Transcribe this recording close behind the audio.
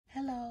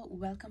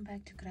welcome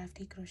back to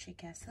Crafty Crochet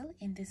Castle.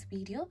 In this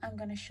video, I'm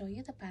going to show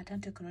you the pattern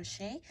to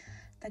crochet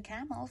the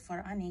camel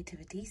for our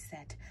nativity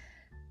set.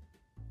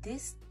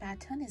 This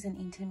pattern is an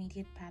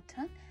intermediate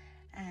pattern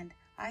and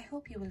I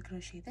hope you will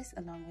crochet this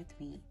along with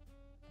me.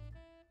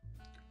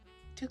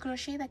 To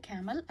crochet the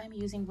camel, I'm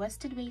using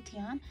worsted weight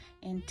yarn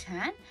in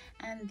tan,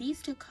 and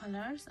these two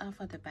colors are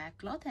for the back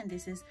cloth, and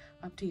this is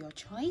up to your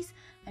choice.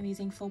 I'm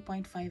using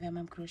 4.5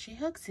 mm crochet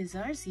hook,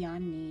 scissors,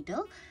 yarn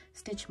needle,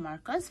 stitch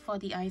markers. For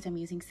the eyes, I'm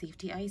using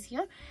safety eyes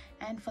here,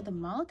 and for the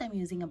mouth, I'm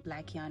using a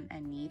black yarn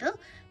and needle.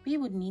 We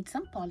would need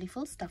some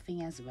polyfill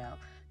stuffing as well.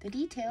 The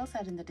details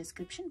are in the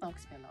description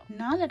box below.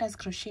 Now let us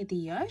crochet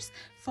the ears.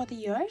 For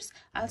the ears,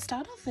 I'll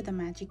start off with a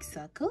magic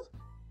circle,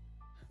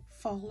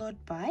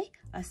 followed by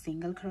a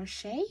single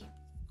crochet,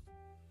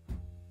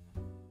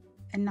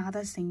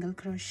 another single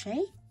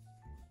crochet,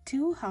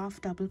 2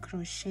 half double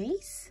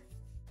crochets,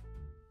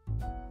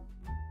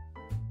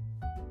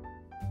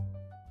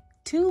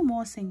 2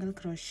 more single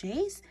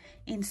crochets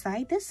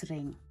inside this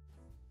ring.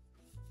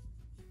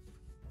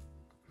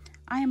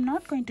 I am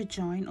not going to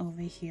join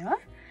over here,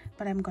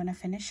 but I'm going to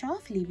finish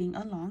off leaving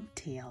a long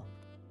tail.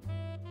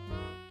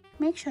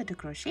 Make sure to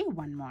crochet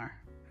one more.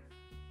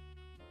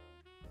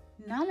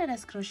 Now let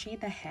us crochet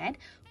the head.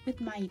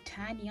 With my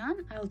tan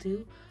yarn, I'll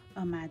do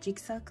a magic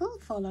circle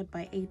followed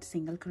by 8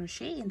 single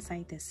crochet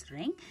inside this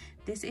ring.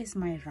 This is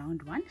my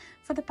round one.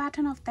 For the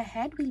pattern of the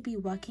head, we'll be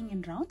working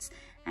in rounds,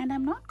 and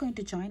I'm not going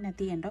to join at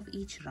the end of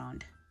each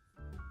round.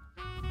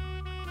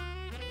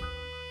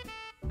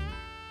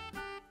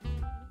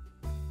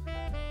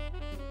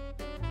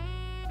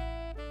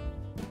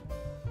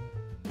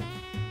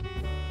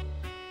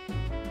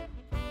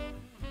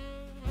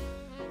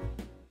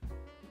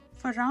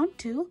 For round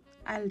 2,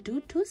 I'll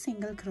do 2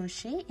 single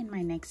crochet in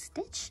my next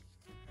stitch,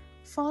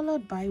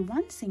 followed by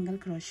 1 single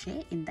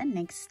crochet in the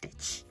next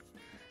stitch.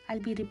 I'll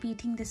be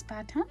repeating this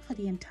pattern for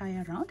the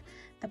entire round.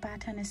 The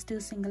pattern is 2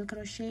 single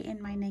crochet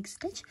in my next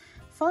stitch,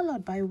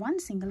 followed by 1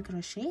 single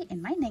crochet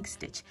in my next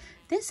stitch.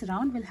 This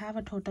round will have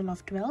a total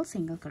of 12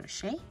 single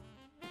crochet.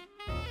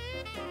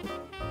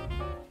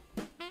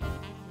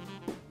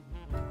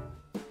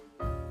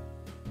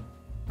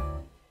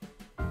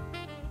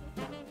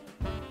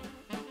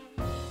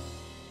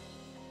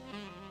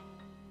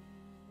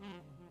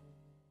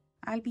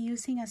 I'll be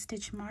using a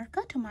stitch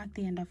marker to mark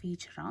the end of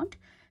each round.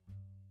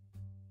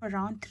 For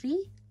round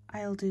 3,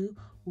 I'll do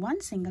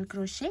 1 single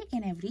crochet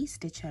in every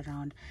stitch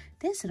around.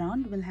 This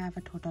round will have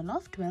a total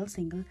of 12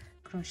 single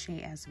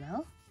crochet as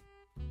well.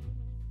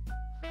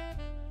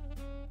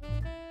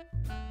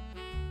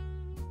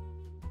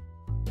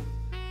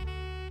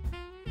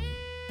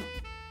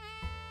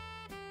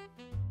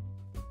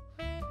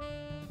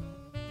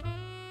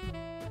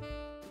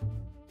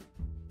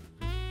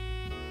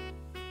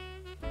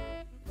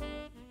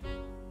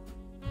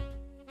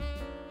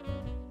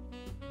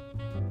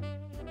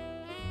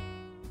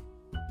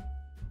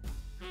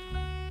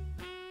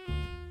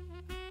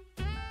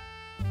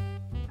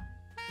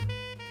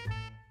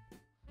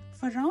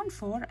 For round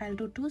 4, I'll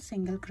do 2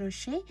 single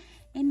crochet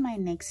in my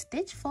next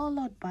stitch,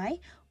 followed by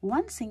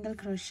 1 single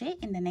crochet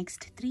in the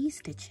next 3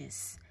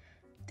 stitches.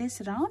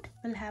 This round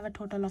will have a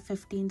total of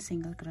 15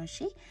 single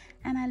crochet,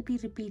 and I'll be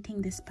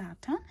repeating this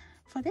pattern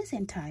for this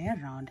entire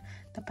round.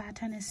 The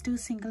pattern is 2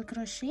 single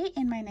crochet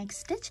in my next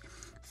stitch,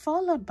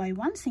 followed by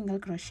 1 single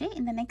crochet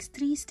in the next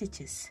 3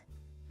 stitches.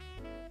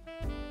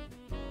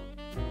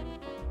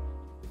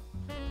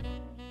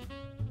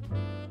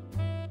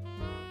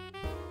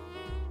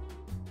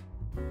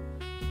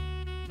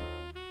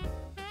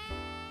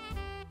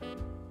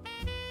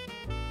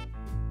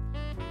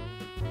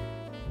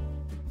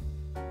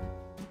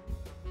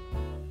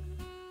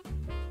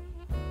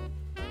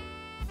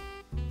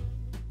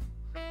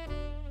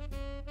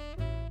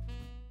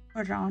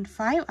 For round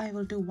 5, I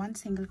will do 1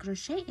 single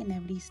crochet in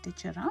every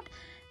stitch around.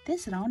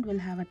 This round will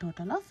have a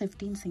total of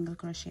 15 single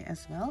crochet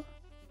as well.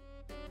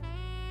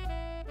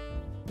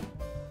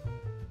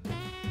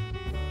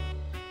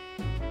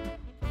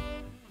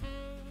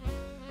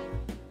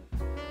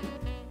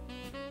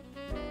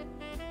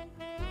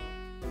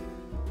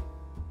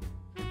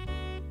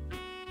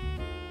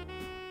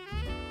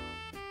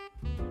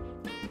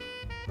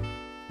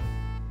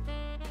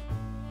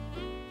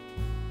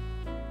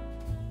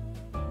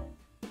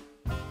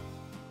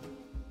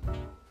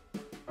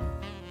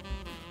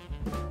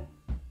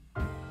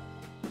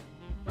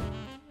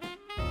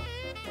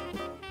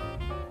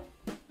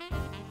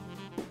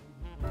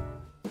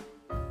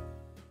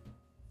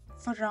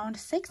 For round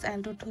 6,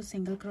 I'll do 2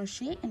 single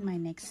crochet in my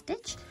next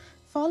stitch,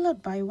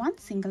 followed by 1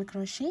 single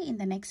crochet in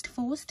the next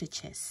 4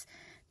 stitches.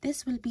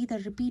 This will be the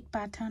repeat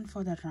pattern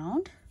for the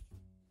round,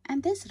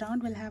 and this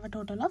round will have a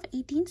total of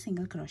 18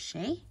 single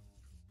crochet.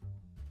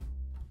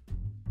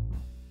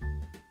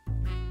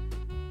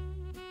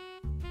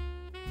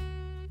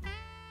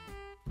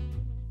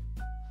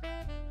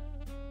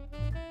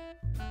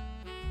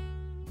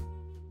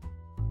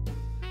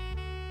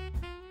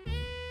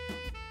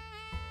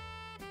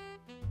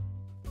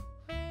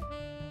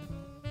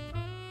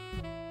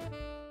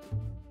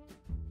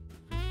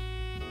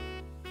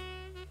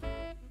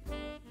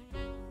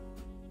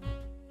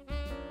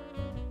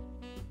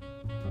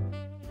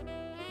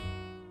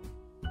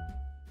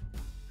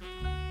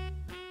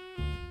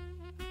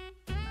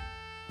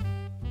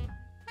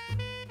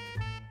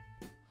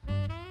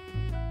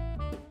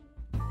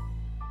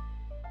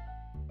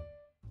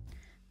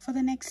 For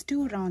the next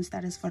 2 rounds,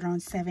 that is for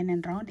round 7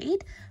 and round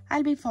 8,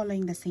 I'll be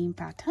following the same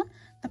pattern.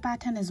 The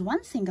pattern is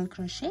 1 single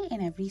crochet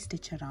in every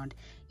stitch around.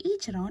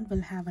 Each round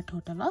will have a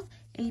total of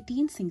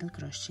 18 single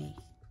crochet.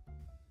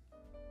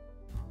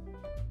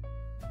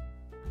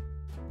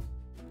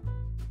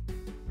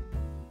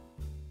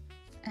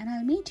 And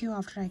I'll meet you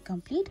after I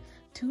complete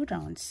 2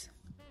 rounds.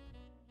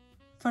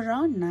 For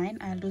round 9,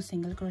 I'll do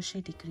single crochet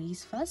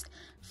decrease first,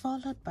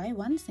 followed by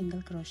 1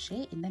 single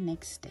crochet in the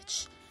next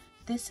stitch.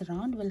 This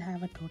round will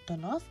have a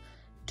total of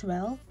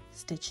 12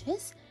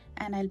 stitches,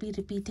 and I'll be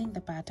repeating the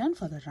pattern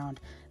for the round.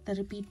 The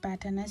repeat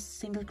pattern is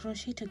single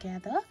crochet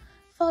together,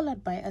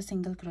 followed by a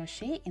single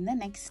crochet in the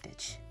next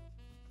stitch.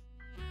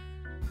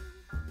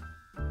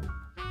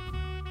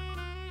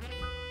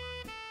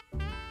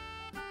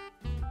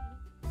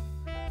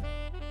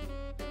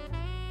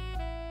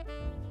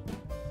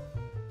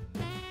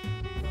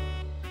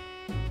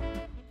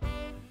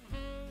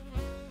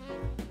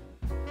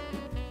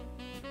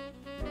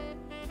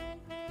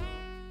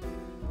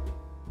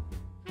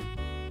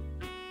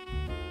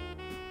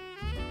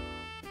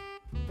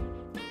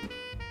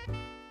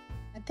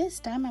 This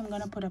time I'm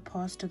going to put a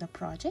pause to the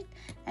project,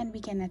 and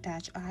we can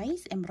attach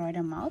eyes,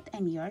 embroider mouth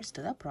and ears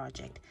to the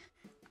project.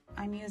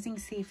 I'm using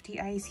safety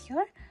eyes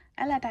here.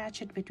 I'll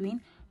attach it between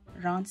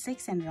round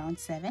 6 and round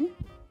 7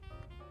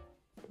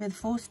 with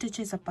 4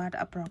 stitches apart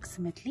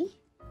approximately.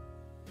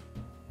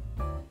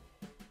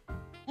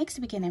 Next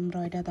we can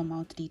embroider the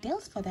mouth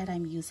details. For that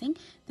I'm using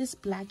this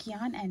black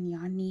yarn and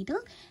yarn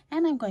needle,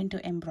 and I'm going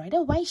to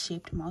embroider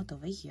Y-shaped mouth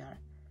over here.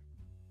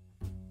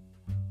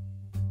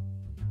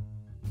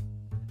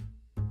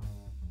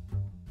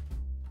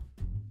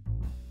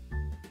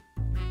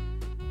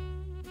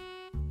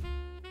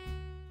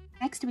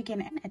 Next we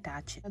can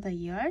attach the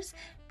ears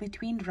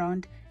between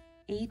round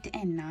 8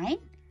 and 9.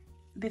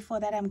 Before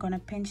that I'm going to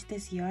pinch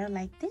this ear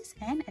like this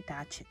and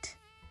attach it.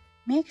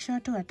 Make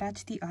sure to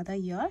attach the other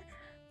ear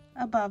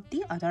above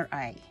the other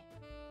eye.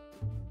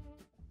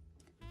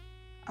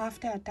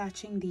 After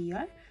attaching the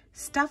ear,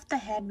 stuff the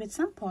head with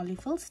some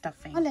polyfill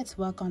stuffing. Now let's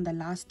work on the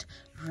last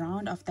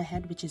round of the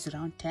head, which is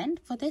round 10.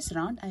 For this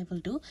round I will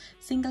do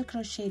single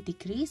crochet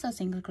decrease or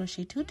single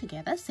crochet 2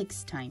 together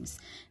 6 times.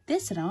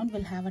 This round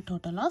will have a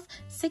total of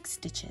 6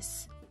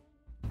 stitches.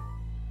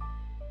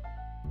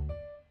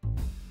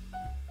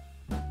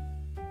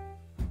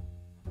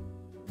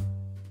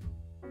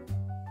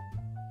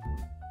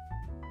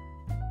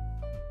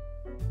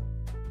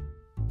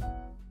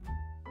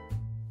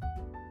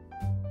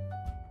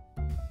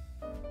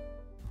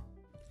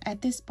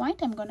 At this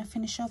point, I'm going to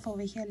finish off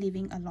over here,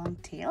 leaving a long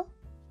tail.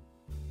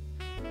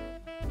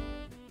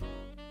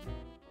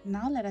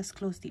 Now let us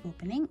close the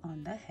opening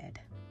on the head.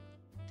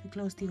 To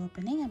close the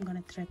opening, I'm going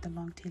to thread the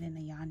long tail in a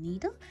yarn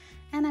needle,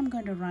 and I'm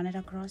going to run it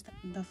across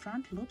the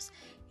front loops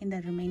in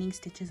the remaining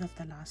stitches of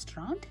the last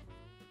round.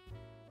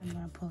 I'm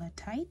going to pull it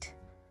tight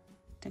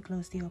to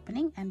close the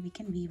opening, and we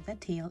can weave the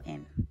tail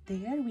in.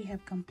 There we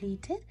have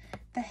completed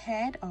the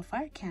head of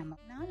our camel.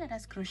 Now let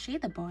us crochet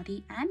the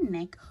body and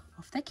neck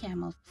of the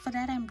camel. For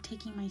that I'm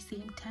taking my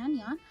same tan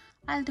yarn.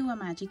 I'll do a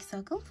magic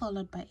circle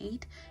followed by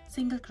 8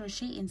 single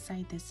crochet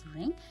inside this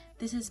ring.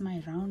 This is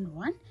my round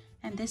 1,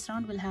 and this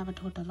round will have a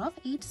total of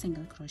 8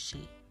 single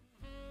crochet.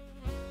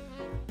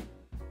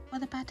 For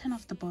the pattern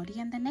of the body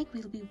and the neck,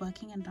 we'll be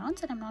working in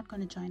rounds, and I'm not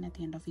going to join at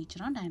the end of each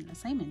round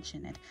unless I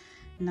mention it.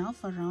 Now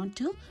for round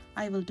 2,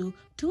 I will do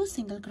 2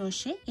 single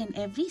crochet in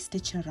every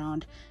stitch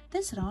around.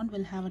 This round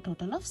will have a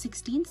total of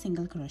 16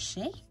 single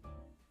crochet.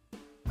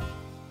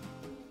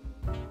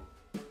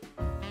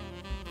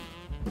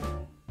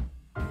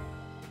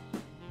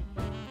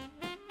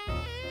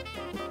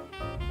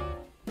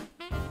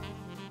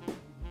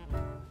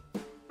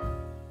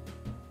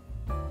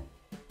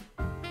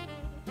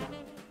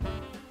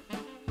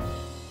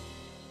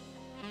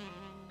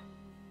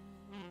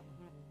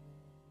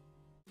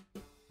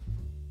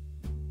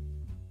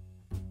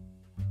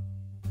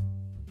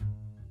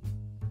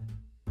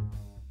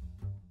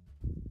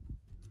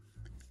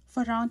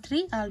 For round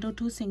 3, I'll do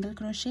 2 single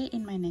crochet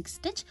in my next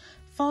stitch,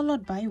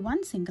 followed by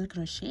 1 single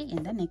crochet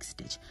in the next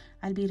stitch.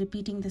 I'll be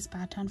repeating this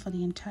pattern for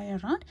the entire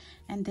round,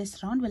 and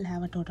this round will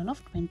have a total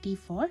of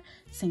 24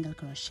 single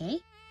crochet.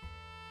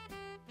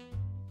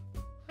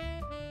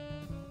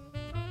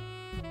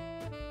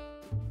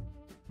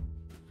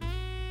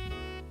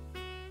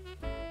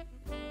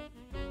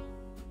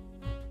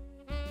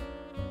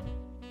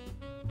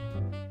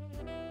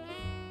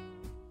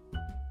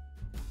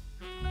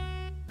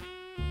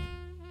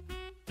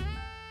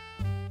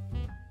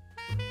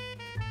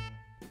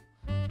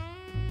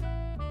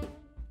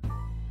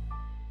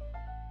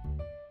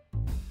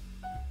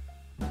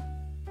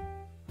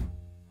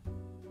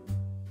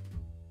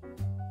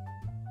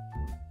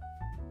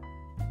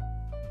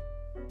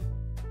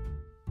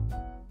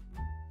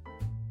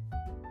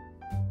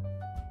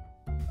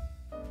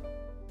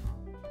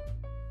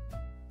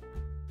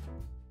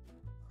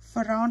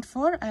 For round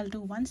 4, I'll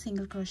do 1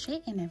 single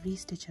crochet in every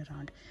stitch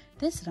around.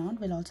 This round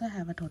will also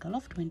have a total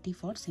of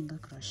 24 single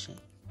crochet.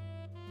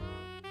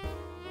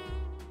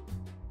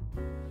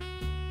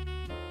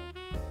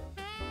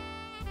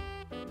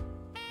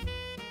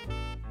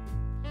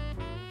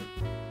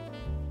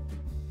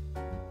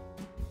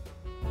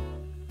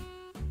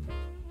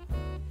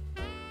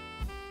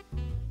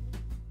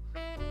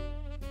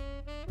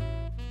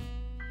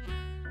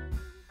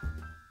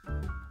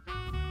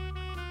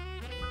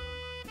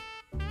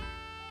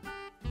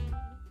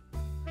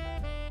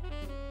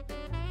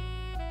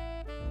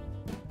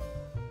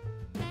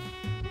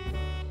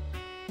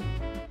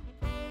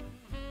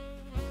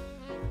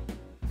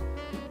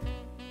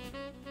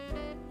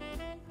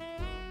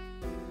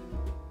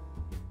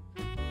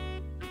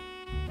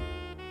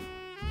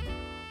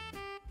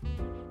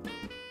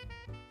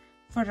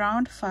 For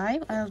round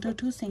 5, I'll do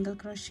 2 single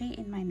crochet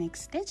in my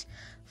next stitch,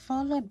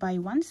 followed by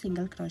 1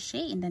 single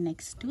crochet in the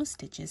next 2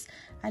 stitches.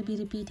 I'll be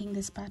repeating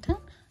this pattern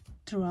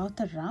throughout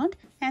the round,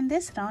 and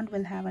this round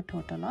will have a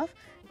total of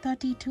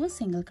 32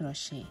 single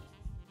crochet.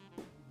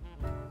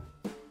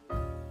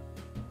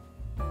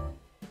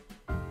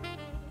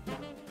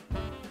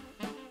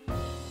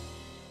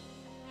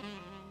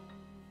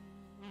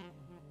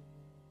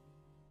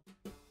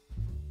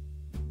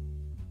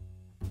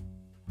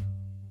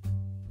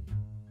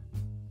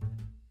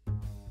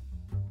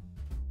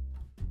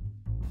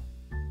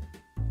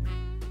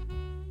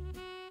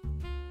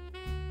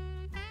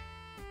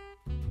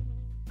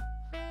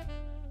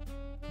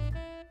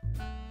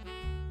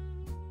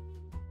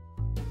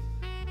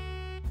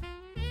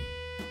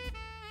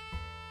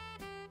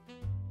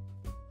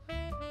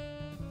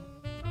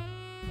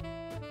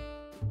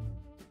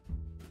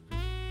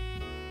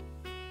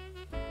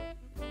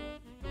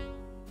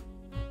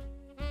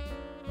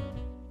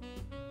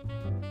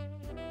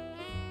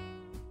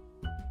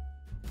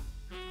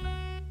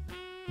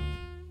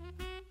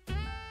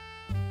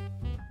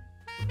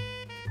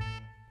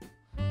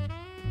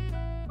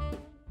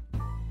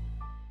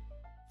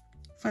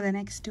 For the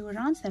next 2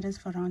 rounds, that is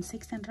for round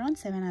 6 and round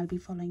 7, I'll be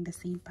following the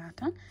same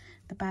pattern.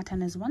 The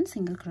pattern is 1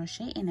 single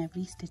crochet in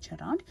every stitch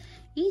around.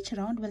 Each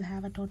round will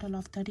have a total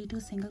of 32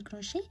 single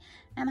crochet,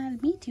 and I'll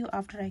meet you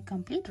after I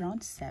complete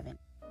round 7.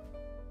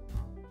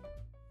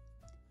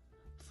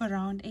 For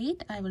round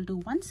 8, I will do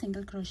 1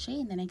 single crochet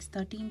in the next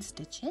 13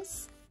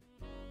 stitches.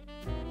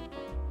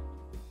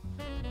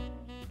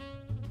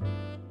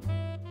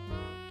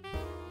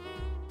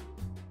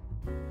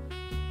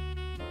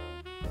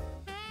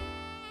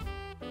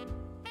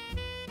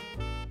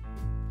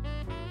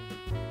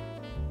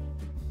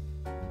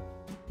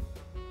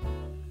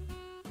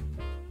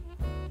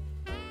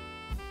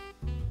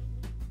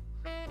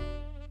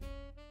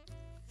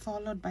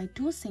 Followed by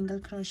 2 single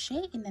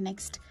crochet in the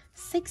next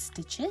 6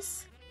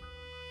 stitches.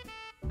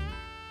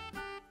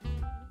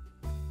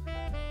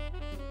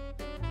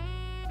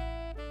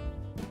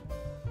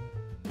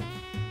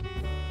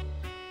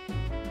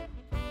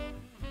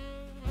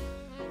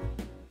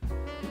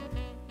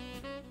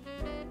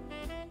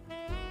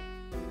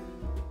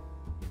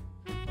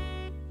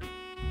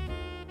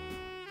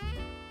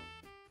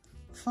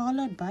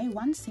 Followed by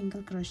 1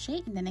 single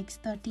crochet in the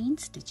next 13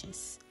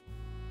 stitches.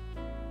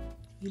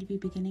 We'll be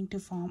beginning to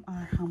form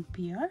our hump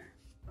here.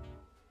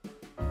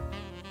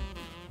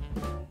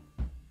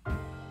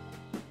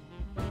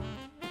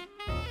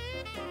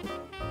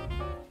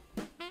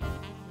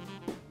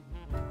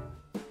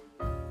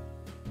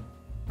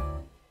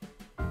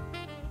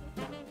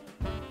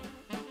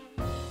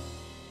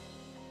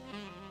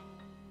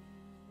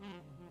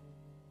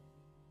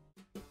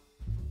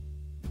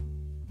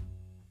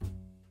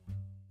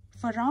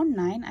 For round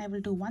 9, I will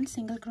do 1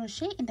 single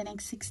crochet in the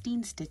next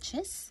 16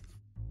 stitches.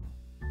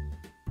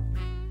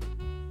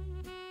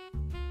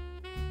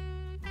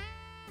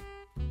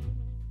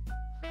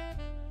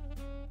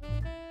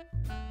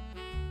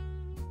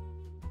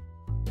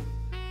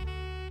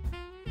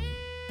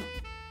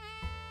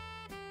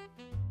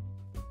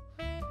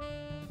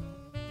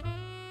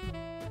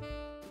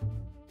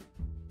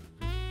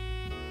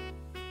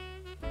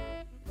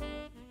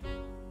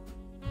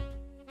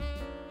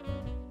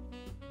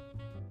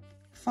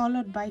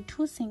 Followed by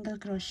 2 single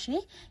crochet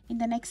in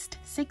the next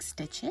 6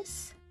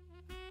 stitches.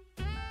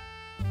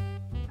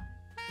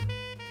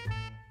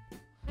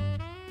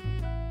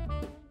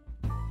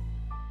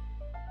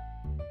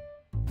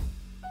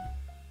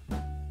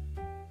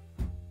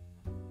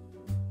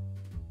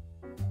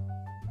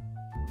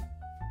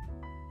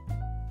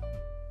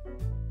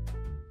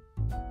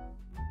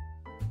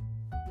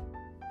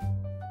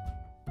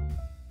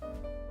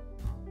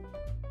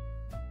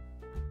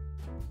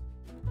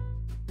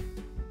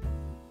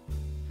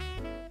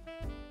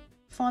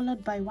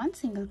 Followed by 1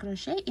 single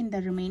crochet in the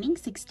remaining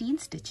 16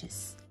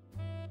 stitches.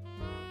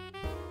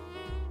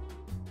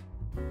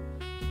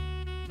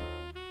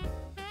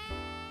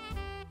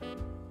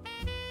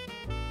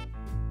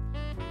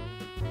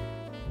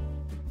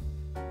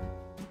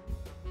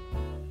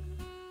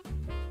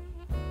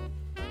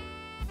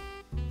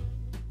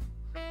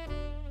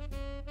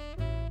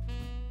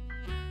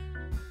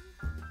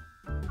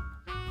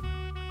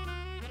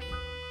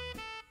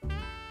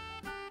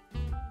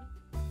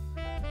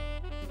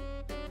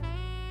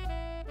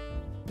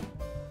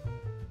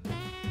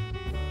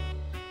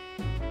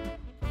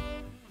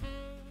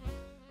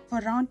 For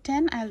round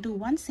 10, I'll do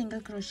 1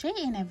 single crochet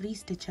in every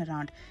stitch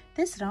around.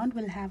 This round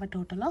will have a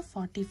total of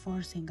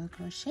 44 single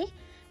crochet,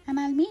 and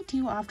I'll meet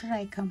you after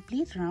I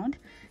complete round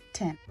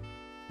 10.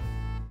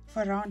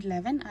 For round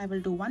 11, I will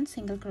do 1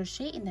 single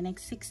crochet in the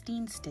next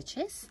 16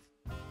 stitches.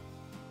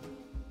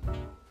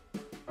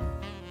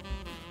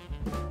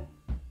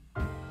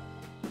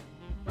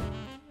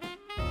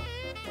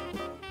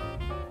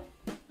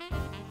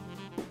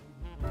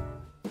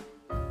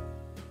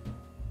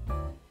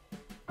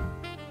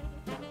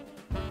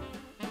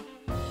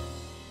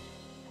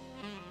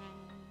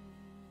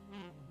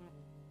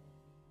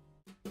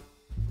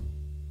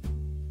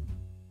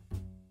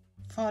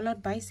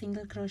 followed by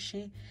single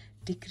crochet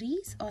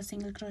decrease or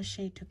single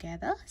crochet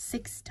together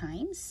 6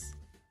 times.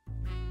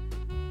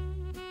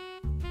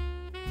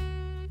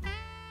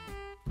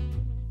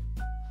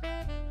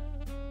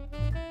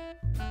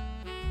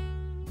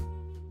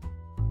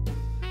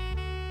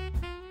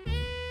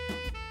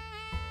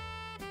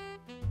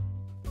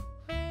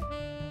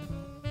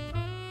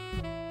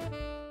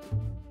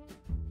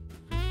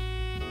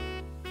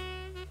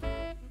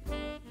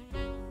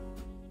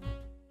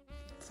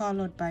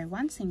 Followed by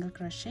 1 single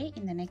crochet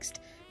in the next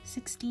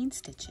 16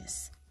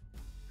 stitches.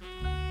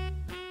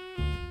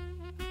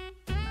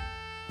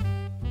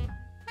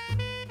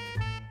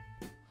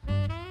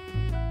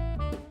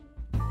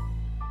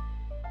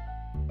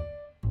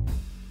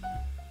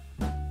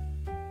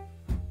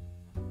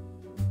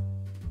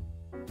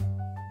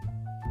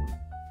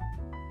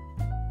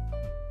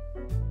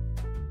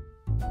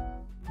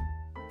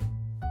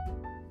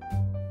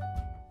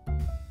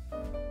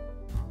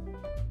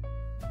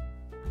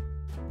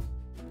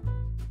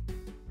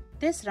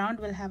 This round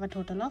will have a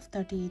total of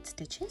 38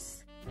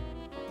 stitches.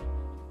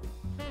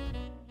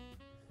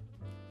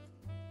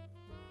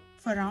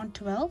 For round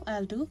 12,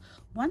 I'll do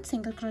 1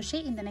 single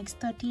crochet in the next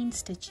 13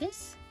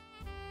 stitches.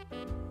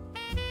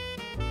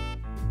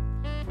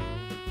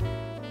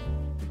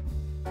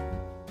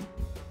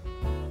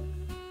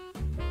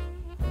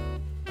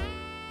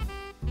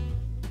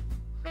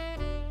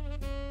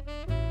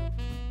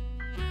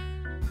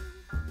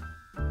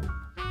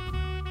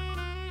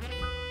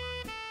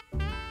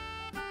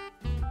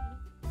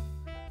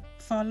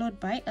 Followed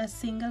by a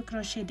single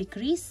crochet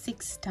decrease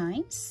 6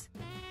 times.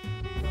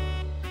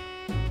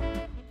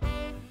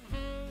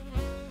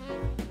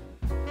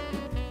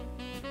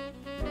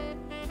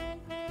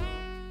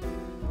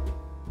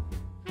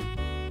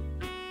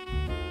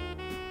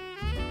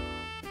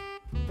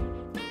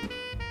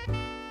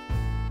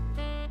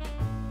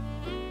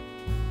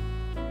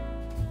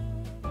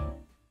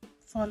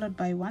 Followed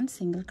by 1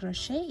 single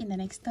crochet in the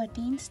next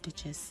 13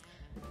 stitches.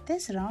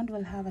 This round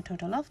will have a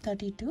total of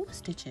 32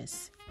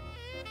 stitches.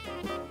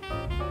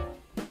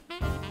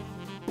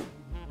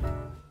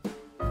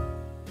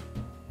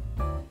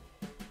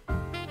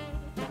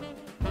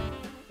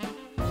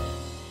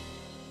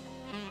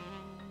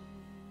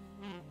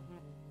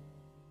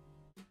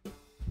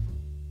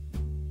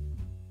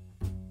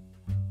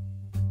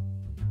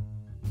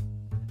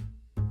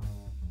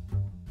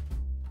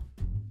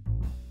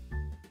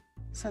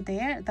 So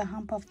there, the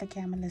hump of the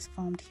camel is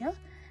formed here.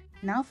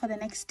 Now for the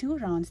next 2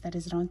 rounds, that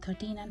is round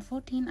 13 and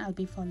 14, I'll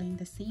be following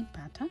the same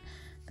pattern.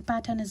 The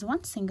pattern is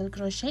 1 single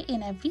crochet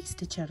in every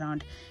stitch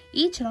around.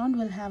 Each round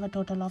will have a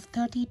total of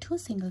 32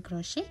 single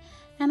crochet,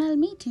 and I'll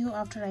meet you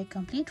after I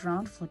complete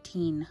round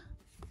 14.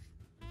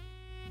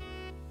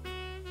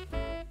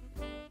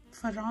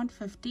 For round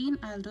 15,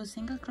 I'll do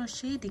single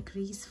crochet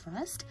decrease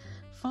first,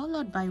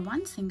 followed by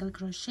 1 single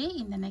crochet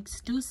in the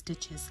next 2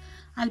 stitches.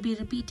 I'll be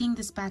repeating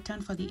this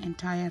pattern for the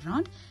entire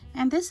round,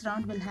 and this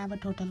round will have a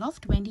total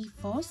of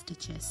 24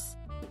 stitches.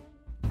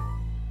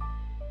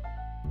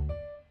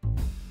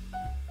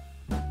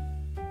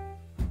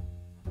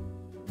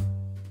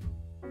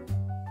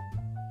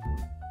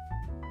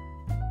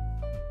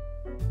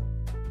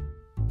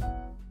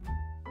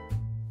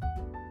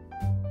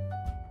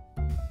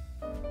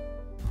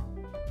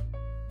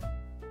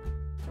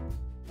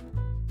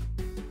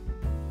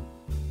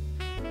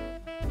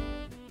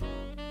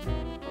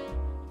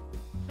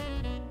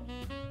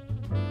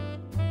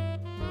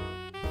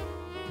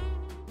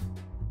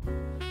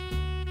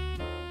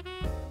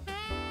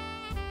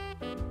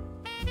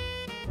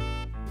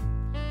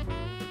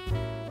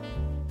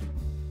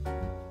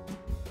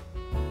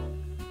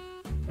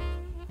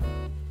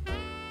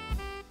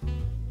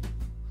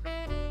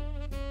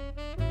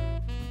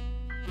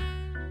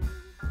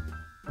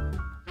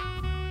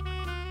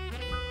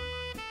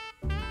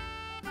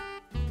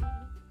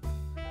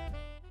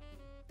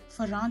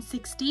 For round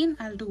 16,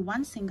 I'll do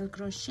 1 single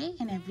crochet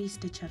in every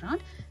stitch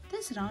around.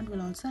 This round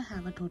will also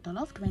have a total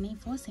of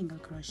 24 single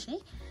crochet,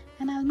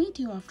 and I'll meet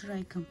you after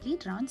I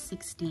complete round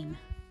 16.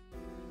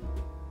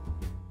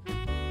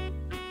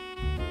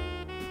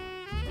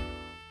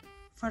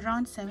 For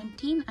round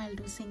 17, I'll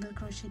do single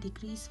crochet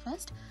decrease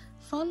first,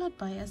 followed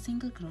by a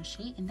single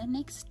crochet in the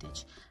next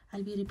stitch.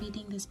 I'll be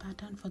repeating this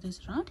pattern for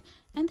this round,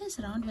 and this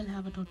round will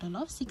have a total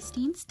of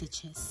 16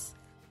 stitches.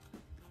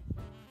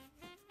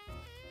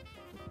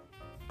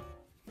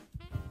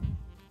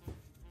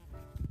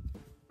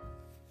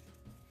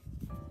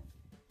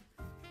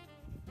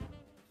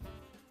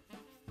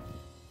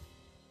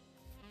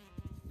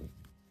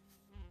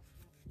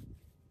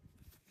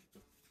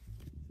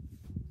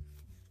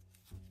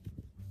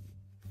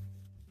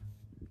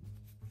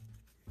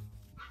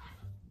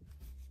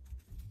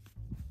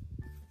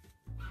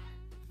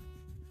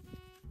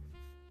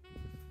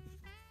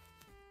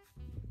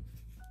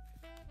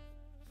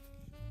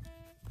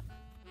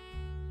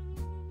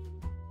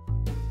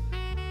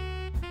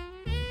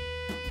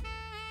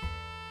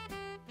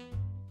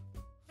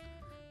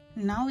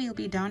 Now we'll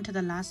be down to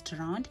the last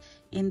round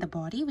in the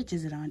body, which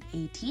is round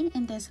 18.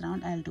 In this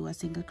round, I'll do a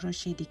single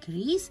crochet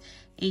decrease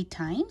 8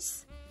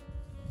 times.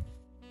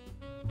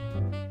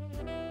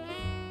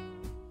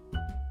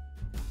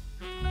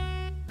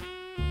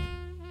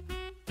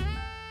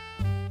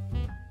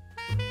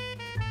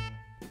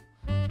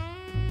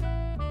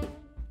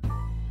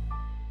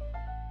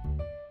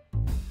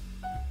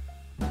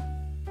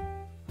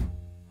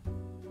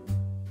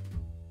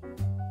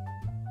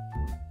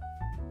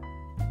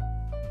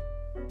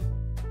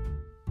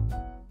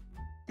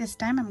 This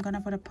time I'm going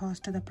to put a pause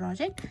to the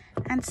project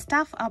and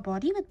stuff our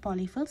body with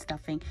polyfill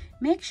stuffing.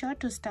 Make sure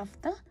to stuff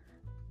the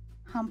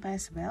hump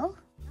as well.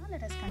 Now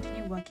let us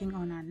continue working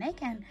on our neck,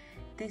 and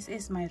this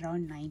is my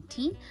round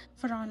 19.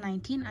 For round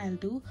 19, I'll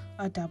do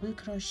a double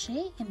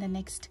crochet in the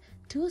next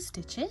 2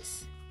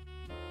 stitches.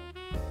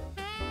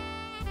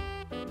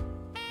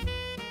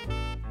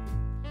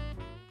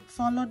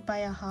 Followed by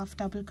a half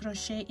double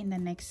crochet in the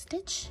next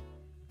stitch.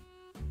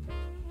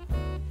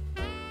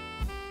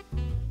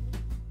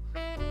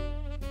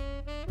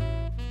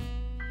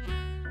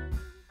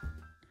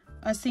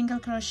 A single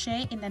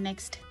crochet in the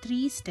next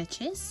 3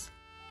 stitches.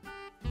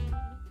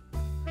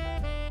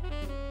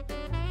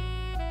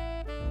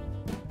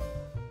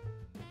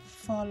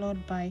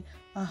 Followed by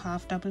a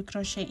half double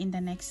crochet in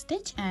the next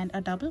stitch and a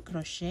double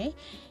crochet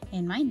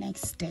in my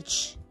next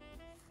stitch.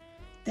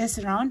 This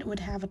round would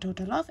have a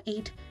total of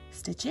 8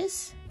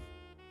 stitches.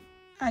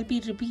 I'll be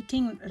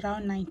repeating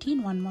round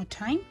 19 one more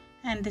time,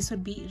 and this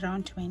would be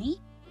round 20.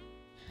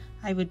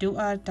 I would do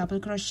a double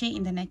crochet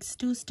in the next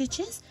 2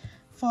 stitches,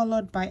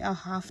 followed by a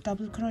half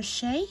double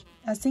crochet,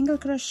 a single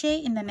crochet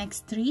in the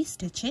next 3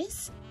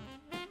 stitches,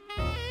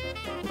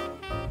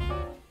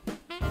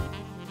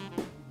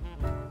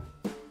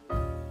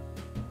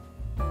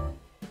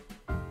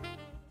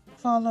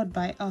 followed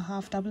by a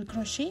half double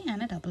crochet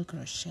and a double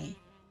crochet.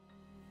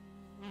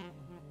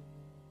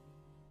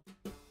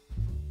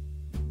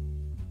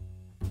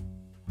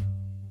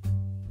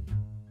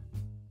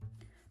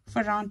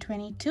 For round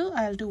 22,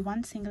 I'll do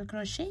 1 single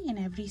crochet in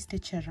every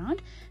stitch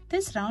around.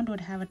 This round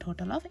would have a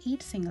total of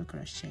 8 single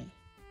crochet.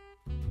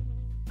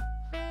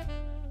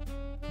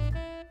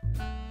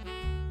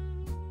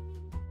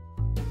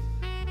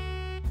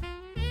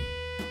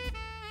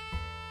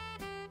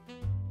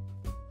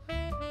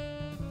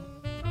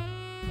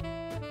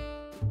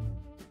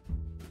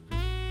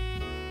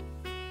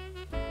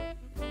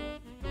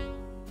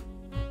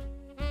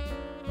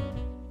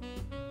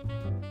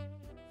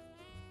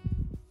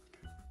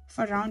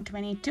 For round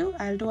 22,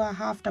 I'll do a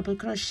half double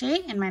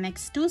crochet in my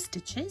next 2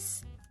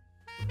 stitches,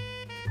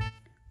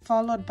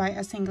 followed by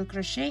a single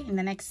crochet in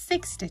the next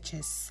 6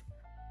 stitches.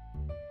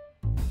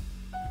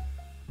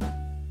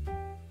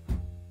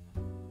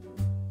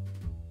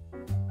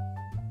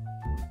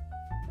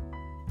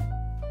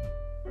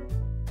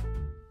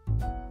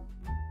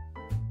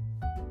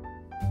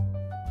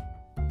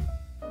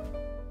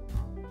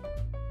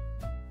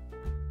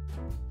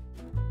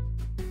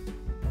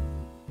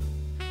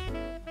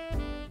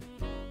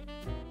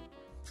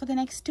 For the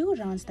next 2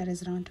 rounds, that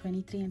is round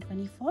 23 and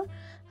 24,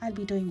 I'll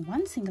be doing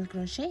 1 single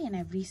crochet in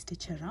every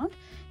stitch around.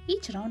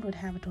 Each round would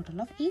have a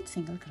total of 8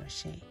 single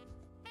crochet.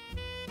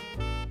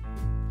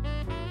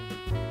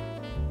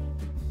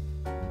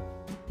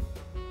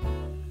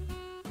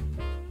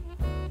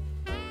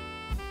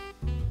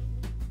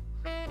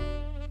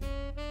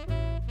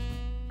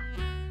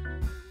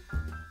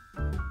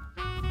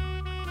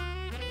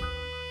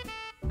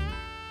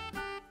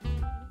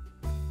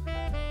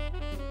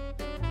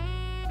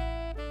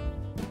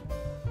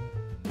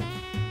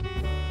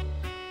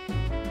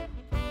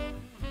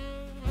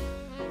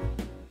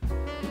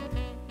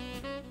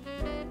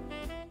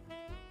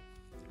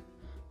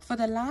 For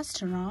the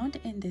last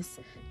round in this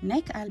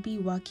neck, I'll be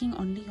working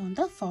only on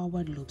the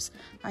forward loops.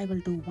 I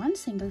will do 1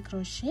 single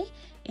crochet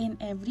in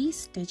every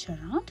stitch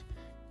around.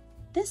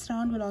 This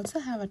round will also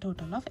have a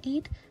total of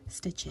 8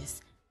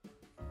 stitches.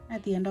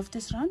 At the end of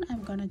this round,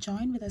 I'm going to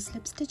join with a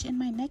slip stitch in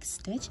my next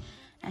stitch,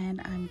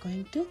 and I'm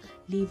going to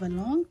leave a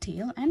long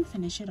tail and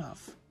finish it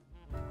off.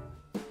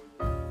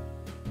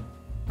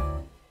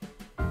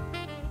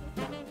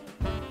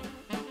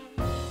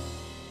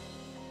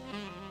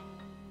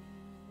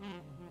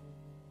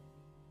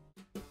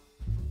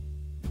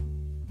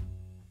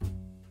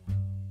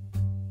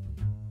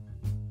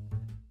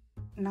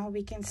 Now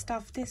we can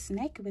stuff this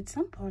neck with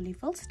some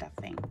polyfill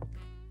stuffing.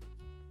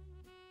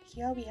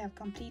 Here we have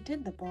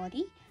completed the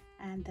body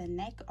and the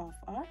neck of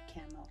our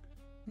camel.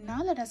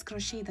 Now let us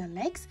crochet the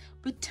legs.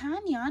 With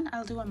tan yarn,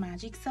 I'll do a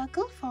magic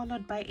circle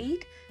followed by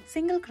 8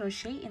 single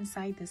crochet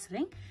inside this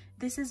ring.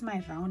 This is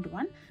my round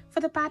 1. For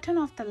the pattern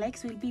of the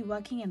legs, we'll be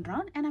working in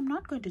round, and I'm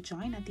not going to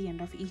join at the end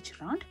of each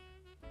round.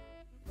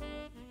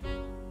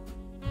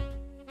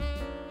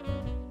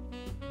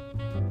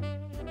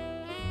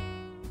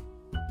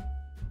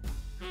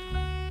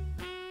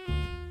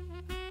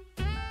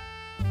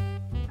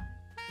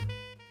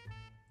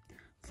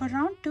 For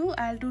round 2,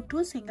 I'll do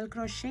 2 single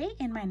crochet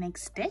in my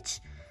next stitch,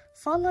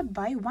 followed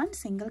by 1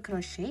 single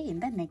crochet in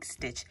the next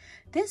stitch.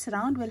 This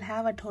round will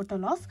have a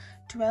total of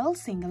 12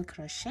 single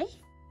crochet.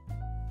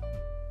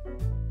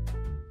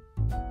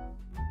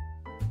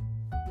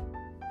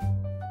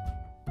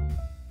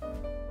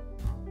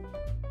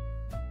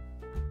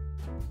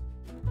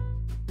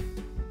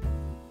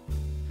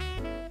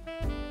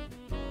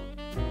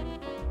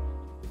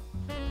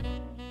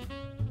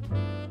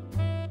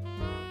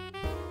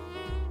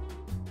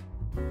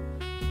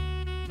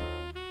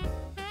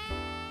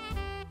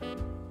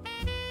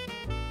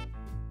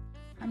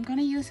 I'm going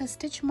to use a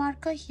stitch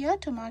marker here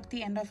to mark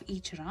the end of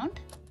each round.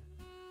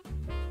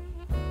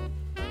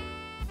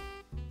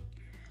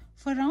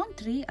 For round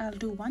 3, I'll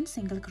do 1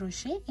 single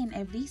crochet in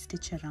every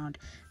stitch around.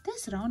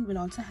 This round will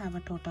also have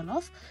a total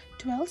of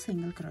 12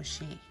 single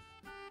crochet.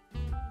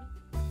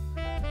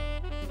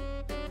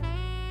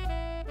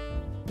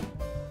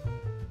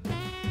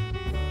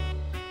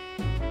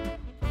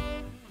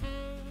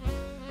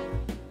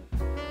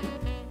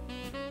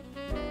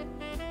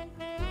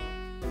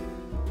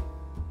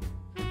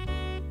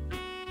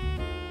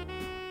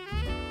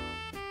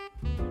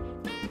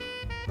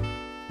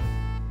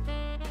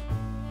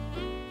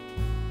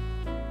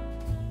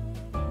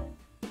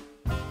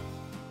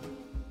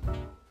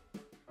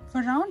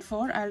 For round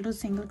 4, I'll do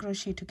single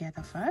crochet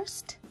together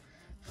first,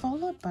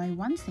 followed by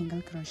 1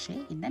 single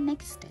crochet in the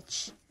next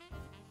stitch.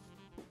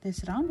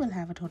 This round will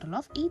have a total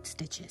of 8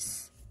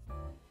 stitches.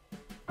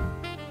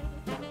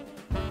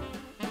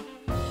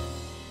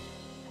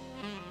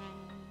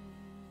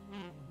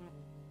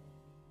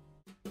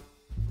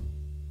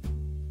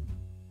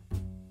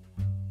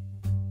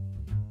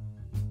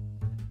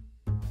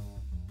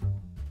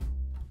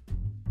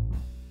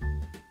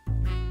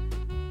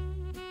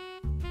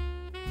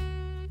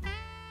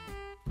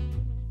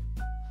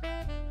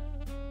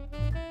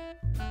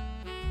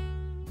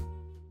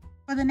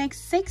 For the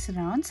next 6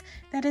 rounds,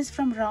 that is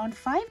from round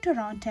 5 to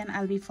round 10,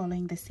 I'll be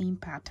following the same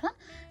pattern.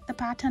 The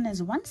pattern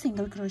is 1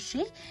 single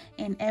crochet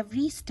in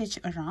every stitch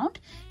around.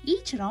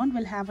 Each round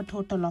will have a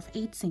total of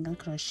 8 single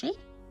crochet.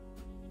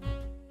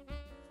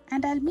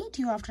 And I'll meet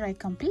you after I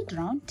complete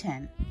round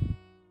 10.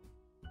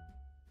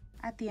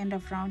 At the end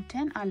of round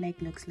 10, our leg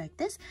looks like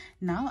this.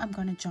 Now I'm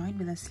going to join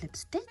with a slip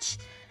stitch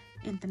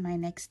into my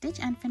next stitch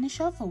and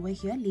finish off over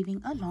here,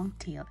 leaving a long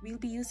tail. We'll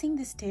be using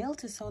this tail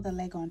to sew the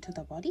leg onto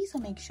the body, so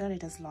make sure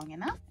it is long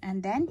enough,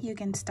 and then you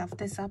can stuff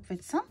this up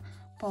with some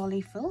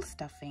polyfill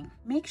stuffing.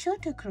 Make sure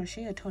to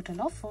crochet a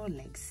total of 4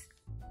 legs.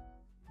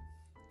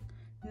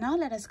 Now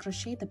let us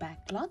crochet the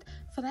back cloth.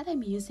 For that,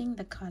 I'm using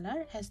the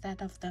color as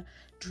that of the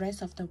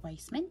dress of the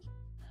wise men.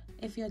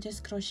 If you're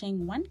just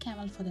crocheting 1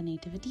 camel for the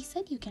nativity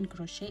set, you can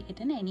crochet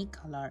it in any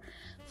color.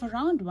 For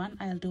round 1,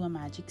 I'll do a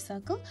magic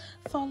circle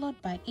followed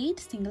by 8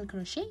 single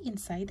crochet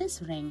inside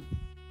this ring.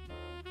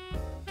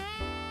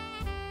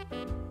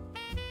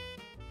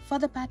 For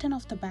the pattern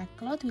of the back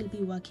cloth, we'll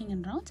be working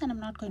in rounds, and I'm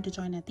not going to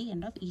join at the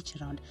end of each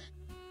round.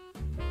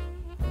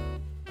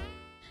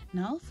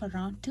 Now for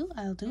round 2,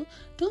 I'll do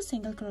 2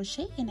 single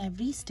crochet in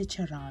every stitch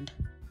around.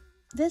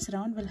 This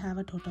round will have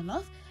a total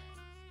of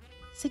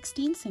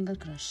 16 single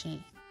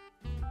crochet.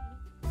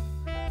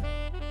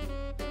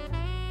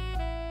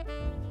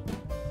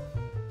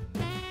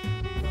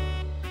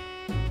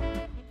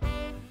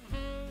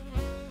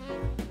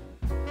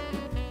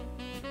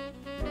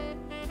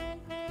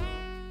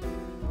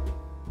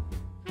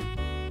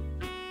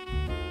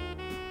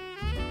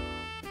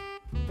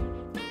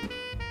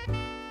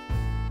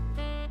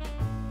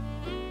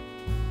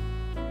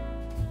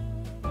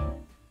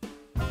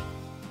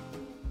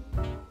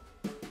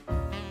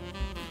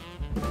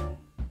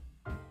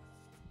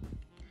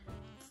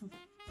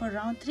 For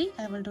round 3,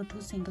 I will do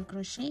 2 single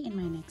crochet in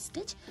my next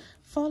stitch,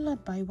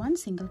 followed by 1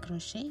 single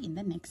crochet in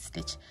the next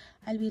stitch.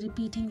 I'll be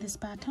repeating this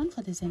pattern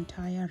for this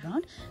entire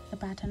round. The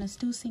pattern is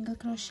 2 single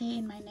crochet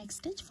in my next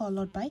stitch,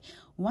 followed by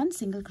 1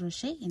 single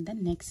crochet in the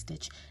next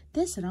stitch.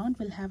 This round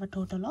will have a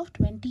total of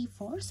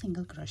 24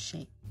 single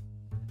crochet.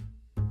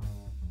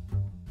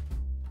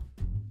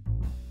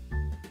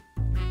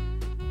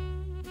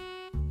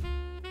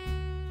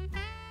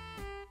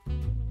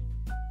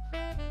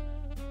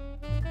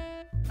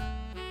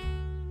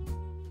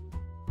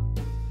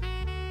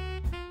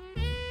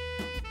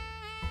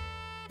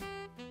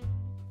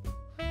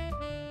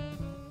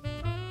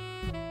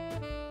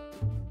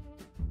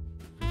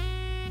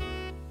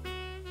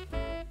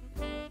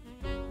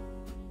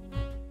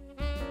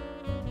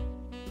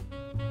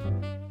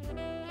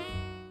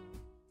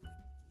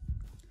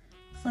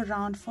 For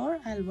round 4,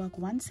 I'll work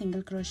 1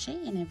 single crochet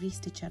in every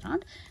stitch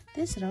around.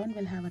 This round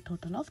will have a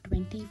total of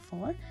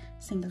 24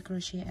 single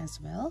crochet as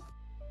well.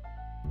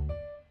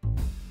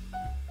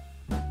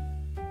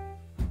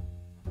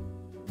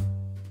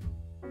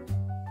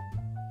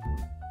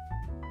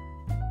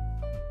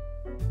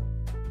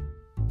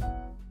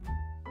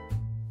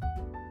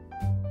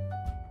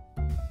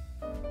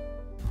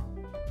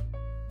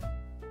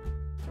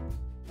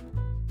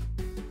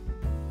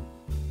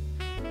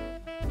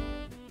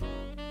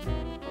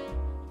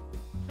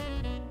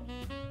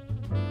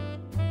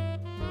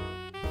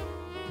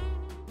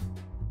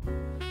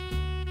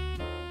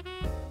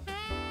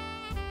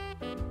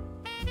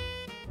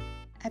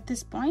 At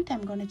this point,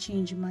 I'm going to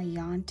change my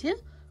yarn to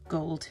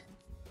gold.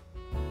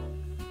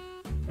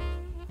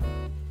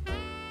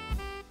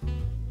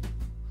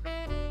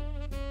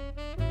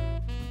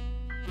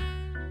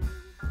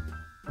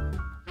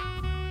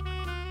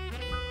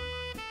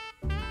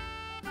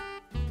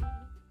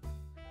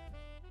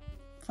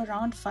 For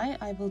round 5,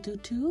 I will do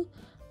 2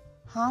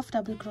 half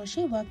double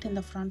crochet worked in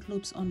the front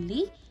loops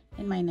only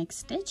in my next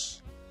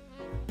stitch.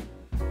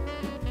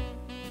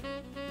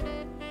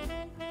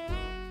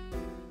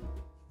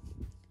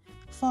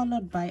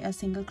 Followed by a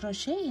single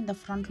crochet in the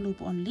front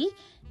loop only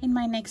in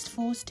my next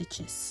 4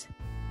 stitches.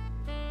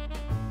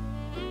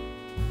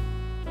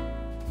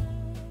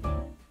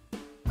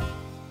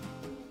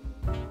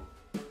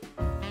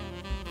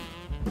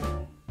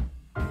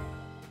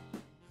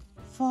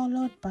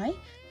 Followed by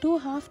 2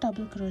 half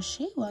double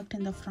crochet worked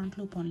in the front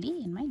loop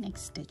only in my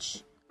next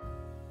stitch.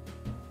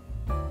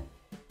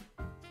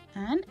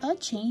 And a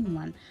chain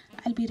 1.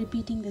 I'll be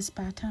repeating this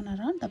pattern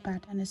around. The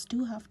pattern is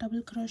 2 half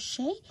double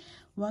crochet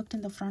worked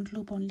in the front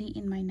loop only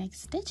in my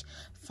next stitch,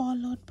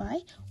 followed by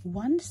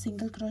 1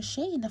 single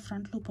crochet in the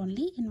front loop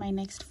only in my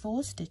next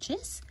 4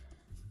 stitches,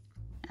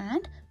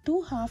 and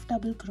 2 half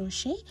double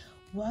crochet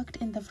worked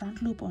in the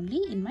front loop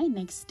only in my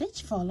next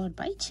stitch, followed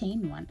by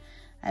chain 1.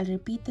 I'll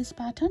repeat this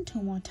pattern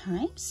 2 more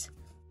times.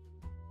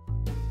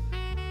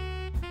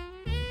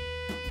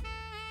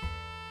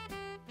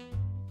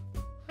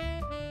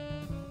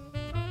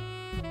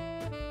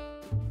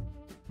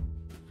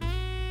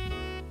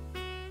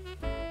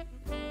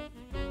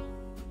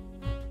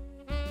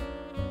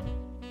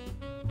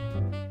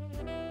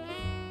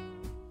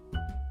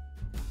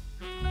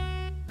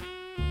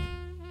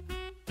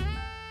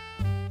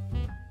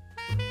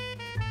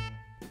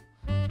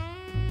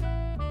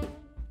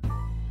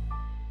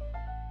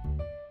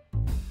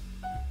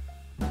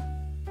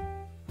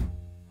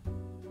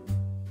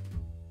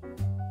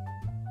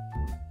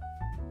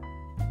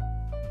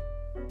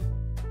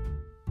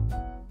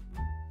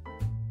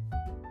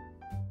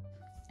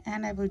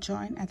 And I will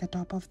join at the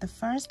top of the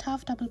first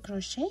half double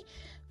crochet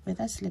with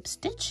a slip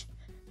stitch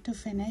to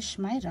finish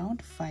my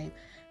round 5.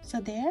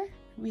 So there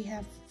we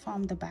have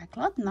formed the back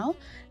cloth. Now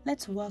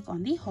let's work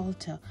on the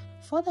halter.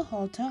 For the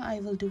halter, I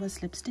will do a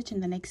slip stitch in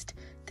the next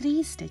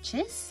 3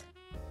 stitches,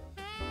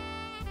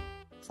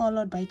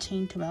 followed by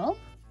chain 12.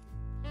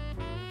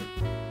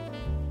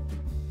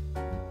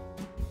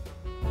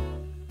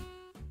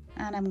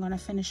 And I'm going to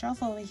finish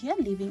off over here,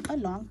 leaving a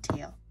long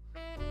tail.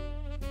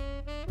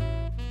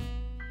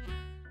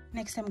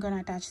 Next, I'm going to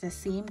attach the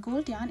same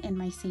gold yarn in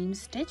my same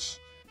stitch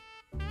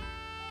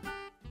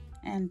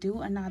and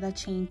do another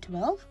chain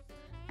 12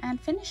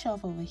 and finish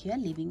off over here,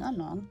 leaving a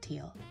long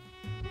tail.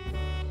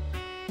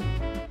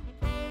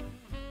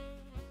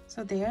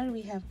 So there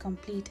we have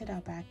completed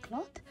our back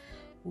cloth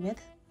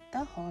with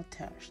the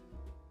halter.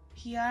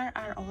 Here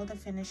are all the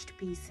finished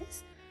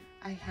pieces.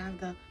 I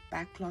have the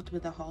back cloth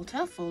with the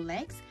halter, full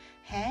legs,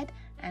 head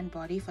and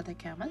body for the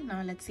camel.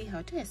 Now let's see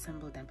how to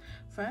assemble them.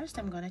 First,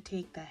 I'm going to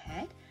take the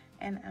head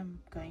and I'm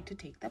going to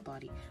take the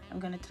body. I'm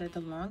going to thread the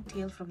long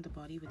tail from the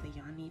body with a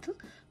yarn needle,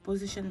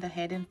 position the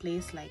head in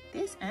place like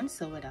this and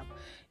sew it up.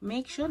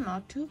 Make sure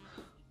not to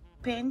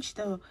pinch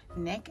the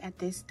neck at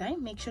this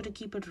time. Make sure to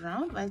keep it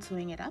round while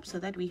sewing it up so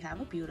that we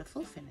have a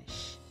beautiful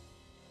finish.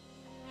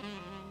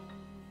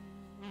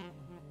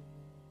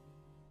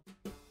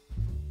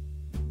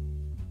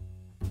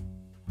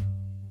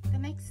 The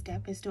next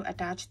step is to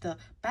attach the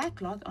back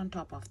cloth on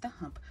top of the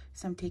hump.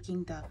 So I'm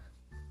taking the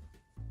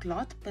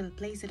cloth,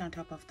 place it on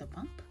top of the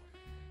bump.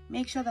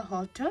 Make sure the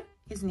halter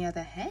is near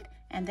the head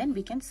and then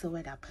we can sew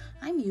it up.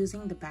 I'm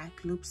using the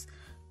back loops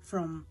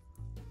from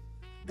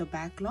the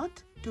back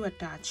cloth to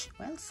attach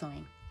while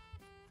sewing.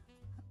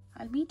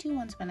 I'll meet you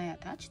once when I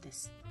attach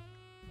this.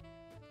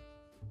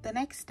 The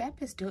next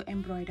step is to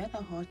embroider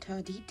the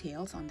halter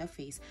details on the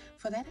face.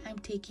 For that, I'm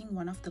taking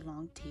one of the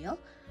long tail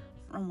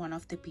from one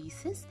of the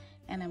pieces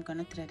and I'm going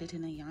to thread it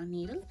in a yarn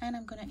needle and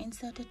I'm going to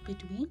insert it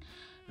between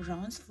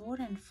rounds 4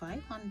 and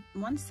 5 on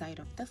one side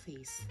of the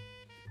face.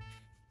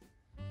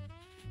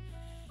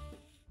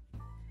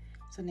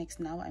 So next,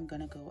 now I'm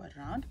going to go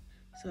around,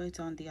 so it's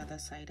on the other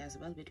side as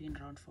well between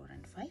round 4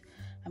 and 5.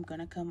 I'm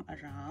going to come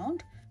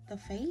around the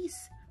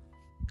face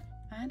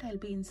and I'll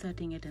be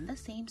inserting it in the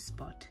same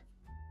spot.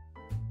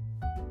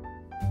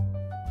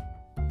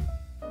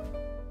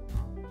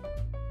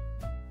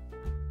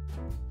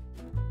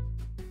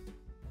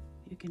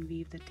 You can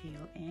weave the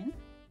tail in.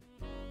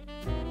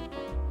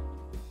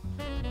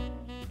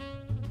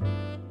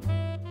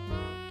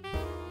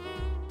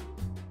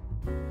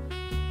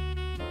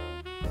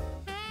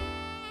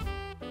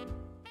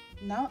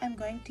 Now I'm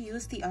going to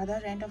use the other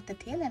end of the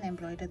tail and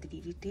embroider the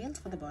details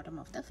for the bottom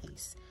of the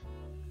face.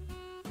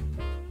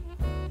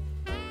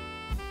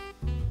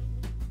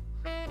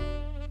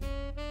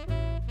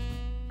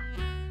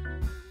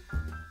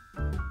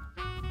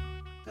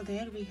 So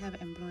there we have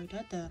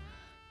embroidered the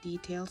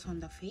details on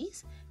the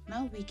face.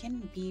 Now we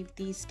can weave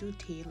these two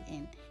tail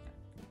in.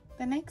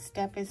 The next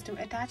step is to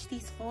attach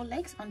these 4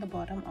 legs on the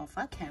bottom of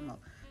our camel.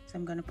 So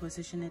I'm going to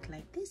position it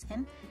like this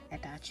and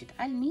attach it.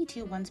 I'll meet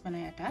you once when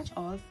I attach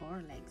all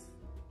 4 legs.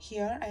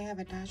 Here I have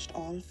attached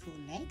all 4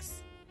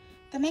 legs.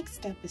 The next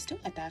step is to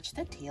attach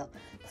the tail.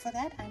 For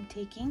that I'm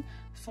taking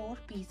 4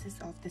 pieces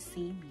of the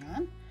same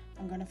yarn.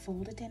 I'm going to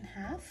fold it in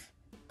half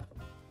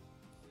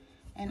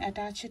and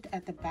attach it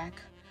at the back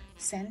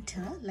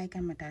center like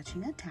I'm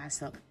attaching a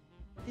tassel.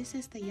 This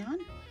is the yarn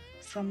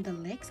from the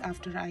legs.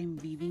 After I'm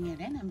weaving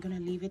it in, I'm going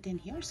to leave it in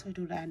here so it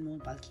will add more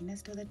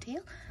bulkiness to the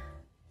tail.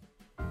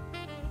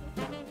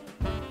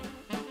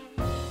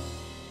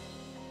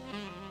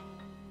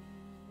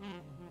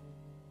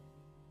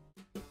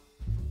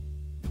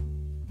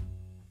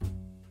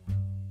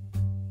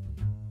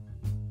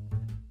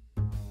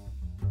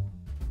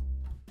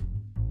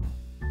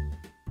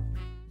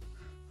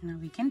 Now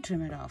we can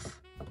trim it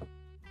off.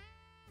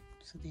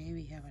 So there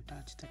we have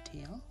attached the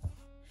tail.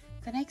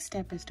 The next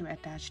step is to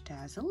attach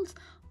tassels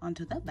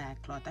onto the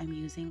back cloth. I'm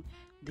using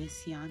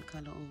this yarn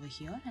color over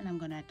here and I'm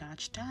going to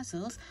attach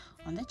tassels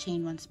on the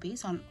chain 1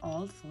 space on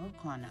all 4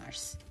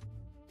 corners.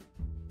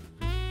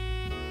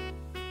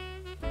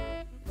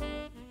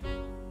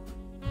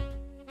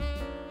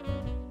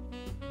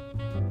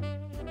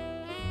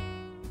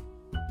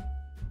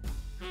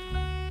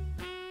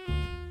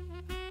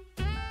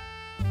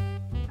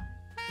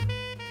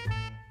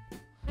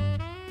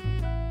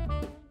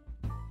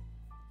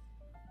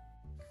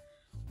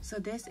 So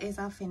this is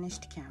our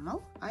finished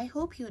camel. I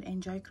hope you'd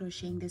enjoy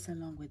crocheting this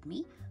along with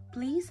me.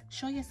 Please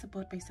show your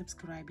support by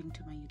subscribing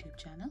to my YouTube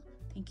channel.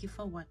 Thank you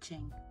for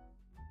watching.